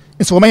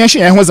 It's for me,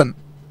 I wasn't.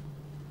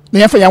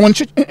 Never I want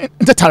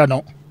to tell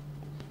no.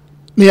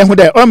 Never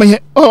there, or me,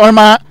 or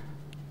ma,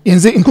 in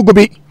the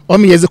incubi, or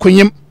me as a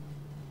queen.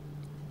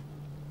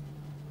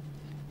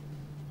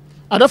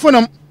 I don't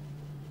know.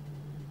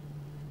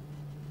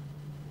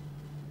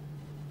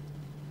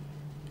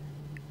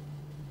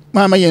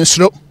 Mama yen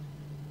slow,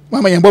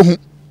 Mama yen bohu.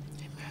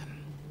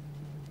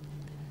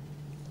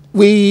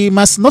 We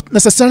must not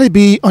necessarily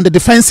be on the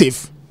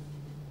defensive.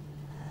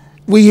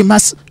 We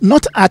must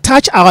not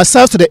attach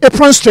ourselves to the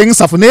apron strings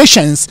of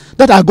nations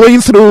that are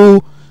going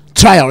through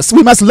trials.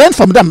 We must learn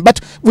from them, but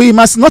we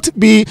must not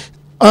be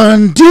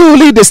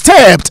unduly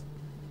disturbed.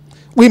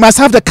 We must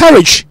have the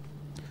courage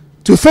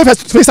to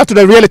face up to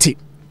the reality.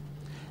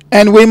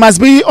 And we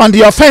must be on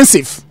the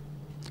offensive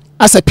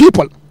as a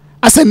people,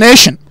 as a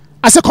nation,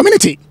 as a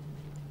community.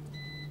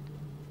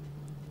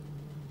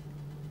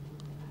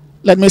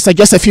 Let me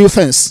suggest a few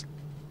things,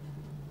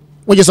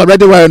 which is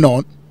already well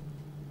known.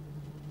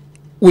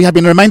 We have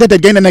been reminded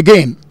again and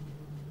again,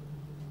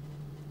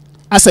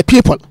 as a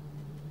people,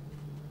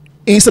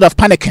 instead of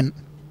panicking,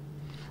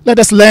 let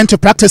us learn to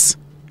practice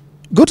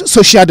good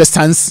social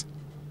distance,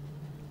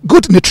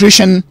 good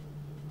nutrition,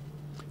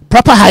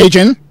 proper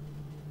hygiene,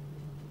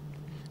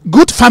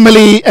 good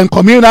family and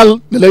communal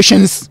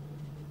relations,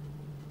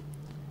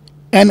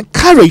 and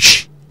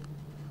courage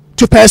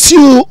to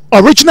pursue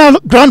original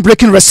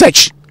groundbreaking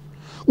research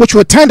which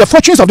will turn the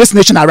fortunes of this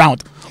nation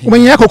around.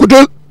 When you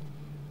kokudul,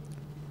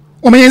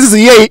 when you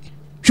see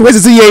she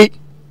was ye,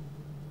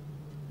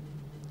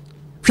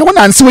 she won't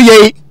answer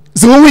ye,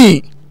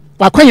 Zui,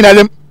 while queen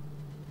them.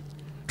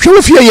 She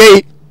will fear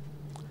ye.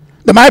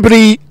 The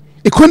library,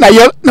 it couldn't I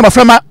yell, number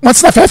from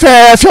what's the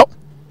fair show.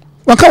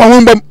 One come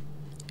on them.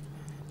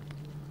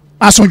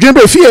 As on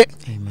Jimbo fear,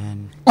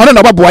 Amen. on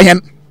another boy.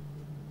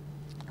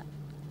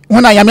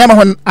 When I am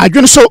when I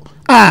do so,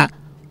 why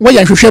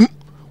you should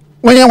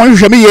when you want to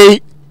show me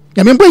ye.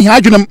 Yamin bring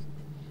hajunum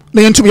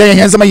na yentu ya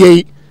hands ma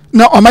ye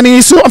na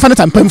omani so ofana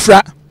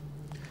tampamfra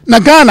na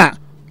Ghana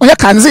oya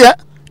kanzia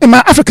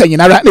ma Africa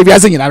nyinara na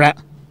wiase nyinara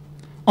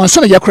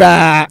onso no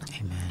yakura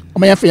o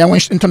ma yafa yan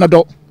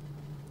intonodo.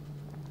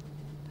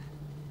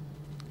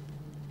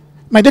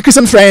 My dear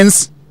Christian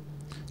friends,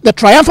 the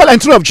triumphal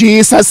entry of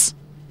Jesus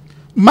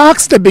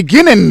marks the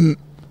beginning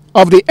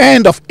of the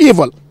end of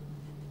evil,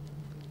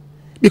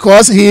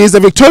 because he is the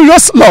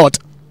victorious Lord.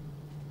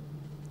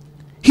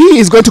 He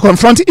is going to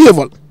confront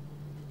evil.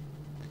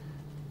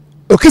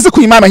 Okese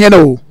kuima ma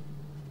heno.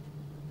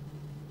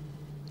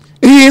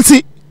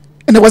 Yinsi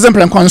and there wasn't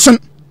plan concern.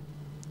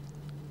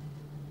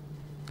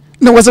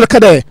 No was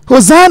kade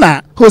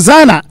Hosanna,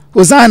 Hosanna,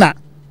 Hosanna.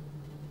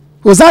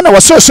 Hosanna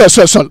was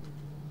so.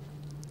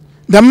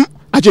 Them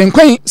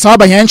ajenkwan sa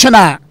ba yan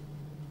chana.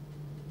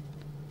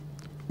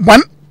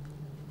 One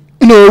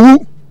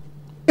wu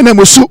ina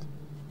musu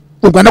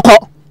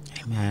ogwanako.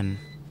 Amen.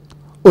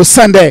 O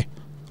Sunday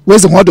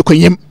where's the one to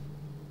koyim.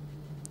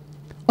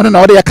 Ono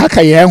na ode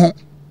yakaka ye ho.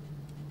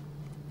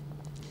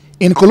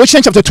 In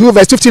Colossians chapter 2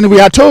 verse 15 we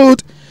are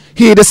told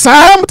he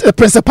disarmed the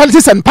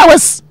principalities and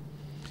powers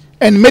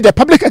and made a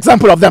public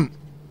example of them,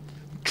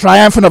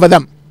 triumphing over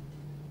them.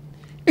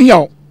 In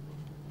yo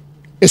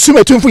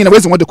esume tumfu ina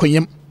where's the one to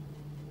koyim.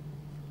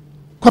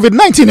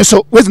 COVID-19 is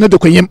so where's the one to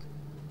koyim.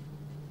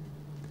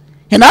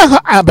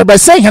 Hena baba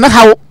say hena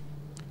how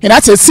hena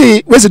say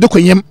see where's the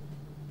koyim.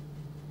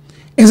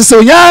 In so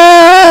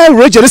ya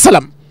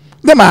Jerusalem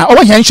them are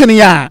over here nchene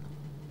ya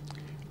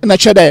na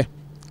chede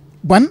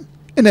one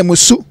in a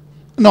musu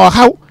no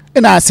how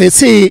na say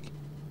see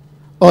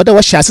or the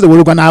wash the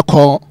word gonna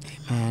call.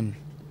 Amen.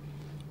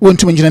 Won't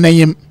to mention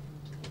name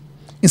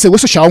in say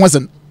what's shaw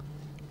wasn't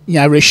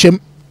ya reshim.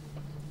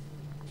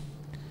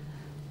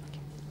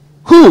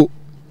 Who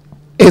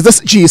is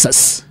this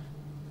Jesus?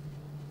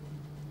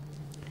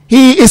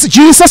 He is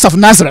Jesus of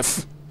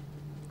Nazareth.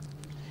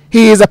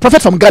 He is a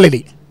prophet from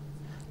Galilee,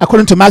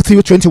 according to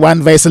Matthew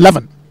 21 verse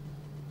 11.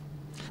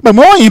 But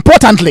more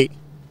importantly,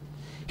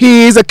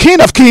 he is the King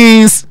of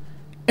Kings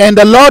and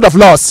the Lord of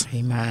Lords.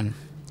 Amen.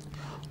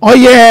 Oh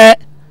yeah,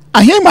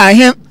 I hear my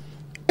hand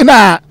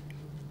na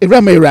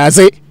irame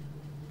raze.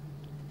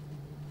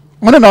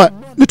 Ono no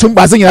nitum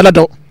bazin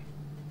yalado.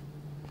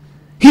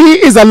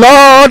 He is the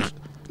Lord,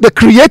 the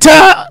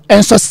creator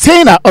and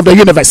sustainer of the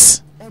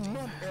universe.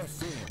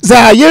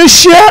 Za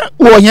yeshia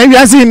wo yan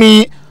wiase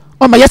mi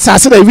o ma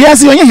yetase da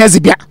wiase onye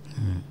hezibia.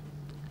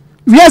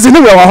 Wiase ni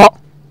we wo ho.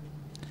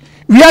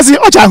 Wiase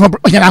o cha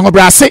ho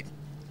brase.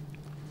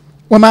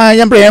 Wama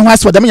yambre yan ho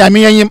aso dam yame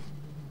yanyim.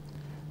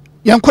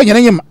 Yan kwanya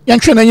yanyim, yan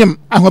twe yanyim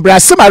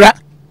ahobrase mara.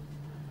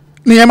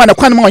 Ni yama na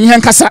kwan ma onye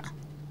hankasa.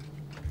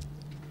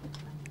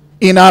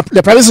 In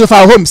the privacy of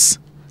our homes,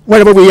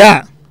 wherever we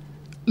are,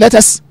 let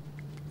us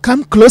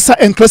come closer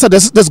and closer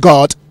to this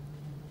God,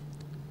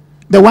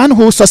 the one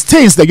who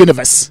sustains the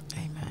universe.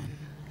 Amen.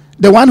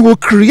 The one who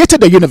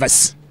created the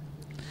universe,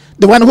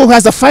 the one who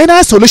has the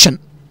final solution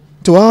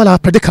to all our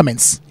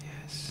predicaments.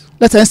 Yes.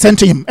 Let us turn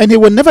to him, and he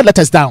will never let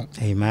us down.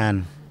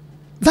 Amen.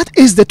 That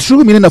is the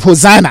true meaning of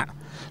Hosanna.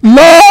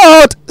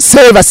 Lord,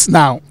 save us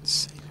now.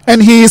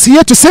 And he is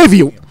here to save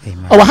you.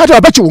 Amen.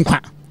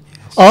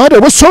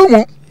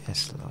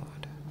 Yes, Lord.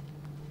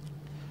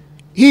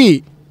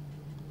 He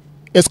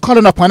is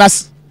calling upon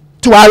us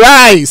to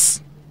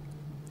arise.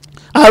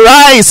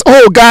 Arise,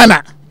 O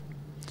Ghana.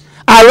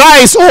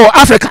 Arise, O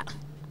Africa.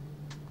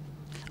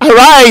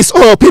 Arise,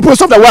 O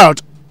peoples of the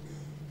world.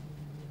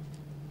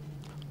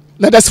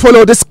 Let us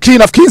follow this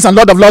King of Kings and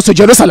Lord of Lords to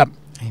Jerusalem.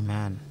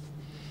 Amen.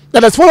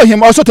 Let us follow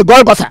him also to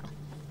Golgotha.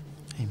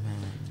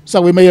 Amen.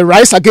 So we may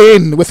rise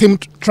again with him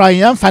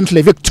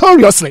triumphantly,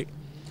 victoriously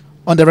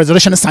on the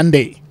Resurrection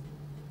Sunday.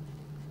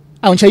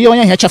 I want you to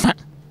hear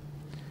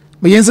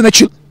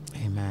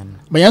Amen.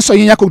 Mayan so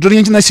yin yakuduri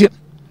yin na sie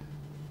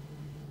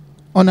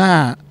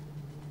ona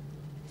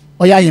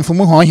oya yin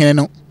fumu ho hene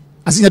no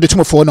asinya de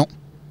tumofo no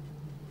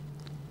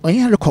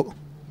oya rekọ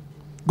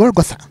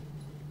Golgotha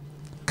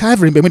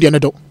Calvary be me de no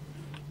do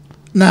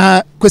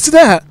na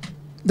kwesida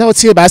da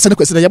otie ba asa no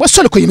kwesida ya bo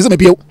sole koyim zema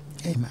bio.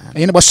 Amen.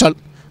 Ayin bo sole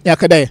ya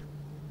kada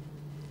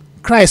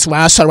Christ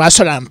wa sore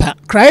ampa.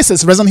 Christ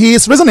is risen. He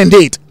is risen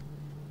indeed.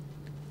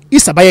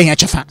 Isa ba yin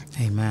achefa.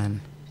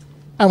 Amen.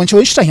 I want you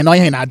to shine on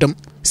your Adam,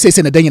 says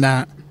in the day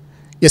na.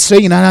 Yes,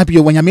 saying na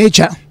bio when you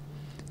major.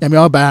 Yami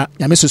oba,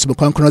 yami susu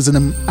bukwan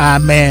krozinum.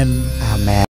 Amen. Amen.